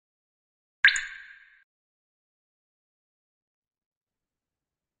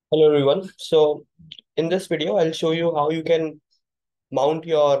Hello everyone. So in this video, I'll show you how you can mount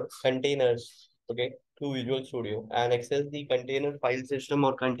your containers, okay, to Visual Studio and access the container file system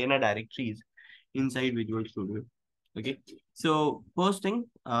or container directories inside Visual Studio. Okay. So first thing,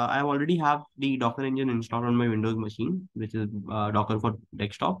 I already have the Docker engine installed on my Windows machine, which is Docker for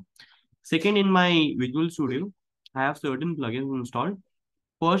desktop. Second, in my Visual Studio, I have certain plugins installed.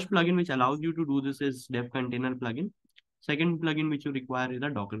 First plugin which allows you to do this is dev container plugin. Second plugin which you require is a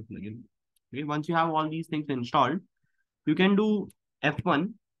Docker plugin. Okay, once you have all these things installed, you can do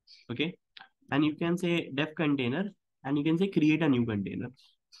F1, okay, and you can say dev container, and you can say create a new container.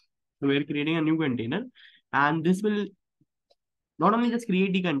 So we're creating a new container, and this will not only just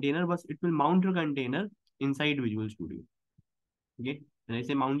create the container, but it will mount your container inside Visual Studio. Okay, when I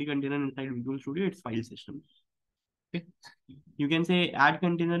say mount the container inside Visual Studio, it's file system. Okay. You can say add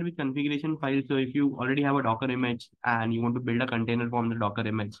container with configuration file. So if you already have a Docker image and you want to build a container from the Docker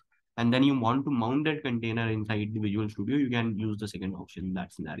image, and then you want to mount that container inside the Visual Studio, you can use the second option in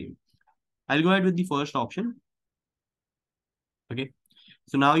that scenario. I'll go ahead with the first option. Okay.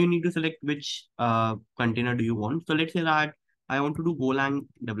 So now you need to select which container do you want. So let's say that I want to do Golang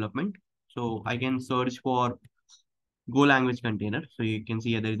development. So I can search for Go language container. So you can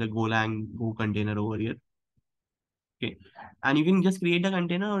see there is a Golang Go container over here. Okay. And you can just create a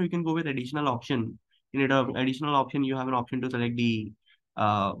container or you can go with additional option. In it, additional option, you have an option to select the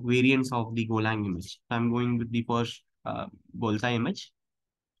variants of the Golang image. So I'm going with the first bullseye image.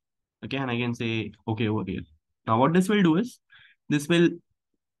 Okay. And I can say, okay, over here. Now what this will do is, this will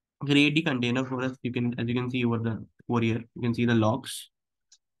create the container for us. You can, as you can see over here, you can see the logs.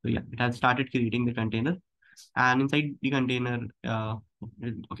 So yeah, it has started creating the container. And inside the container,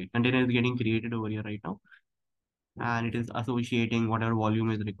 okay, container is getting created over here right now. And it is associating whatever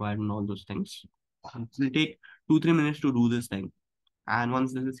volume is required and all those things. It will take 2-3 minutes to do this thing. And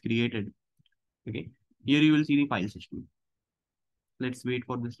once this is created, okay, here you will see the file system. Let's wait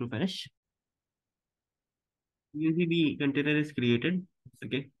for this to finish. You see the container is created,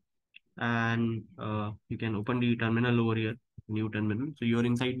 okay, and you can open the terminal over here, new terminal. So you're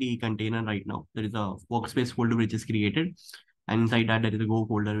inside the container right now. There is a workspace folder which is created, and inside that there is a Go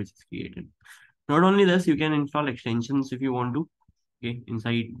folder which is created. Not only this, you can install extensions if you want to. Okay,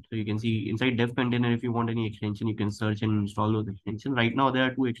 inside, so you can see inside dev container, if you want any extension, you can search and install those extensions. Right now, there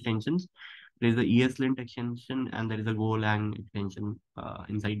are two extensions. There is the ESLint extension and there is a Golang extension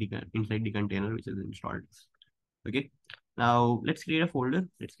inside the container which is installed. Okay, now let's create a folder.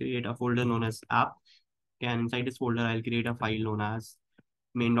 Let's create a folder known as app. Okay, and inside this folder, I'll create a file known as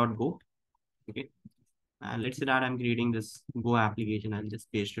main.go. Okay, and let's say that I'm creating this Go application. I'll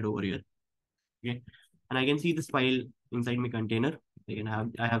just paste it over here. Okay, and I can see this file inside my container.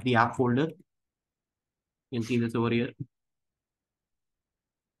 I have the app folder. You can see this over here.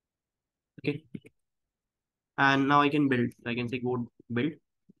 Okay, and now I can build. I can say go build.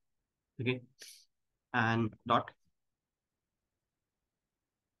 Okay, and dot.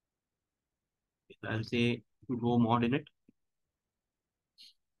 I'll say go mod in it.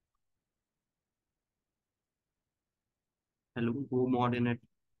 Hello, go mod in it.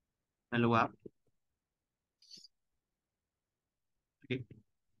 Hello app. Okay,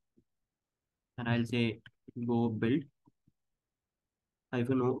 and I'll say go build.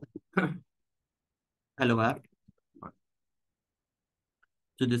 Hyphen o. Hello app.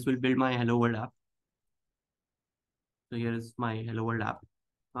 So this will build my hello world app. So here is my hello world app.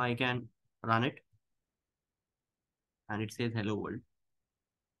 Now I can run it, and it says hello world.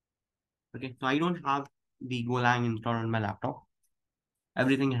 Okay, so I don't have the Golang installed on my laptop.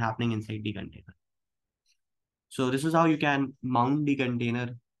 Everything is happening inside the container. So this is how you can mount the container,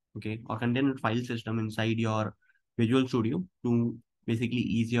 okay, or container file system inside your Visual Studio to basically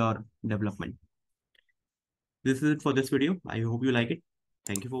ease your development. This is it for this video. I hope you like it.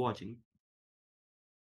 Thank you for watching.